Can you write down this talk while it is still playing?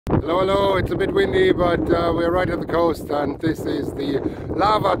Hello, hello, it's a bit windy, but we're right at the coast, and this is the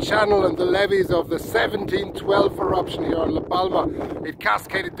lava channel and the levees of the 1712 eruption here on Palma. It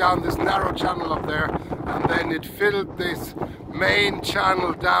cascaded down this narrow channel up there, and then it filled this main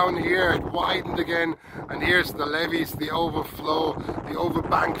channel down here. It widened again, and here's the levees, the overflow, the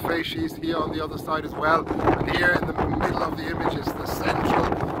overbank facies here on the other side as well. And here in the middle of the image is the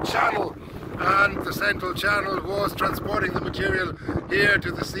central channel. And the central channel was transporting the material here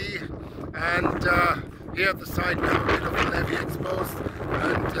to the sea, and here at the side we have a bit of the levee exposed,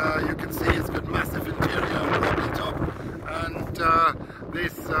 and you can see it's got massive interior and rocky top, and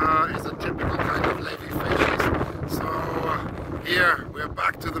this is a typical kind of levee facies. So here we're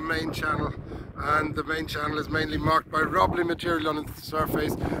back to the main channel, and the main channel is mainly marked by rubbly material on its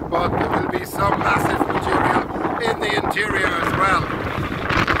surface, but there will be some massive material in the interior as well.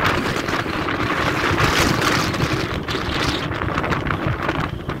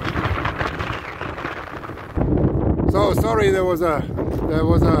 So sorry, there was a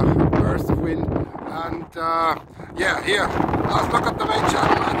burst of wind, and yeah, here, let's look at the main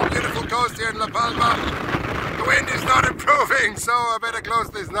channel and the beautiful coast here in La Palma. The wind is not improving, so I better close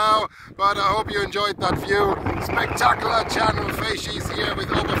this now, but I hope you enjoyed that view. Spectacular channel facies here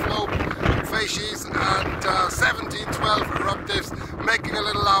with overflow facies and 1712 eruptives making a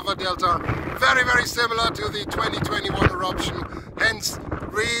little lava delta. Very, very similar to the 2021 eruption, hence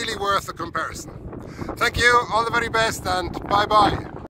really worth a comparison. Thank you, all the very best, and bye bye.